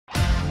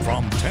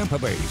From Tampa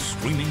Bay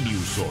streaming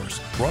news source,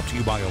 brought to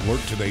you by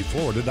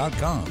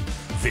AlertTodayFlorida.com.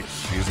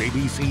 This is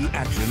ABC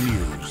Action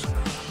News.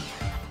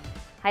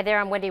 Hi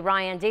there, I'm Wendy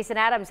Ryan. Jason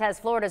Adams has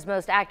Florida's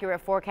most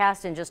accurate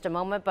forecast in just a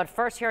moment. But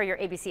first, here are your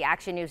ABC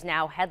Action News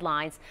Now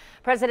headlines.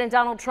 President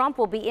Donald Trump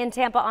will be in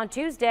Tampa on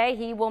Tuesday.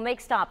 He will make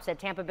stops at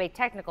Tampa Bay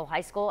Technical High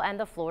School and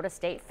the Florida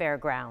State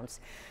Fairgrounds.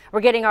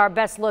 We're getting our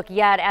best look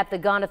yet at the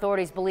gun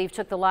authorities believe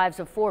took the lives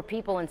of 4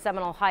 people in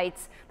Seminole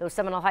Heights. Those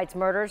Seminole Heights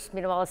murders.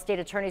 Meanwhile, a state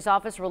attorney's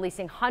office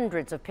releasing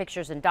hundreds of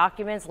pictures and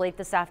documents late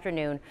this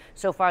afternoon.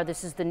 So far,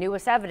 this is the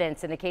newest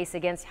evidence in the case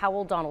against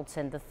Howell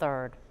Donaldson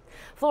III.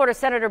 Florida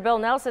Senator Bill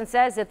Nelson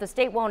says if the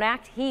state won't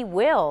act, he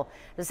will.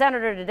 The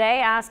senator today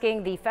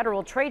asking the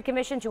Federal Trade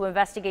Commission to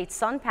investigate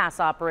SunPass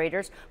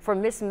operators for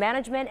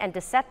mismanagement and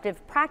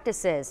deceptive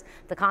practices.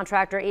 The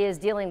contractor is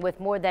dealing with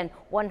more than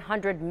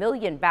 100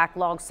 million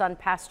backlog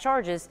SunPass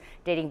charges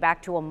dating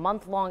back to a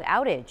month-long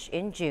outage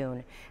in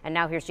June. And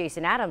now here's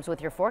Jason Adams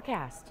with your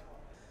forecast.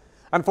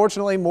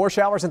 Unfortunately, more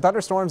showers and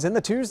thunderstorms in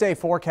the Tuesday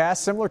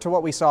forecast, similar to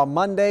what we saw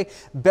Monday.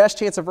 Best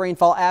chance of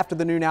rainfall after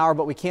the noon hour,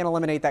 but we can't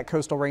eliminate that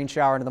coastal rain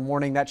shower in the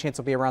morning. That chance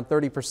will be around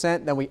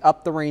 30%. Then we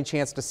up the rain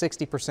chance to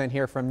 60%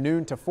 here from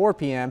noon to 4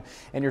 p.m.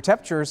 And your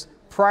temperatures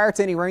prior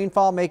to any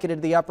rainfall make it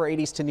into the upper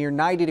 80s to near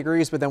 90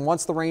 degrees. But then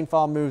once the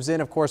rainfall moves in,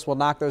 of course, we'll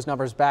knock those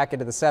numbers back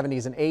into the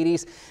 70s and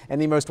 80s.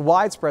 And the most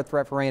widespread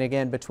threat for rain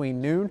again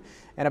between noon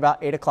and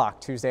about 8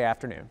 o'clock Tuesday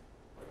afternoon.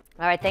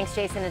 All right, thanks,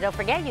 Jason. And don't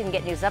forget, you can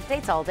get news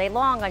updates all day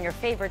long on your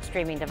favorite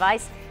streaming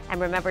device. And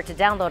remember to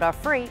download our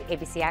free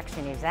ABC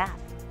Action News app.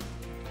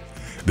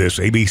 This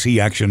ABC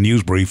Action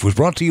News Brief was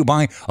brought to you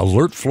by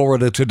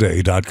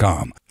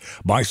AlertFloridaToday.com.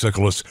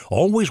 Bicyclists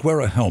always wear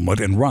a helmet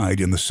and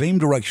ride in the same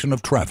direction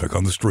of traffic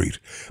on the street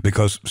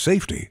because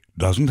safety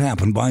doesn't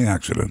happen by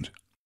accident.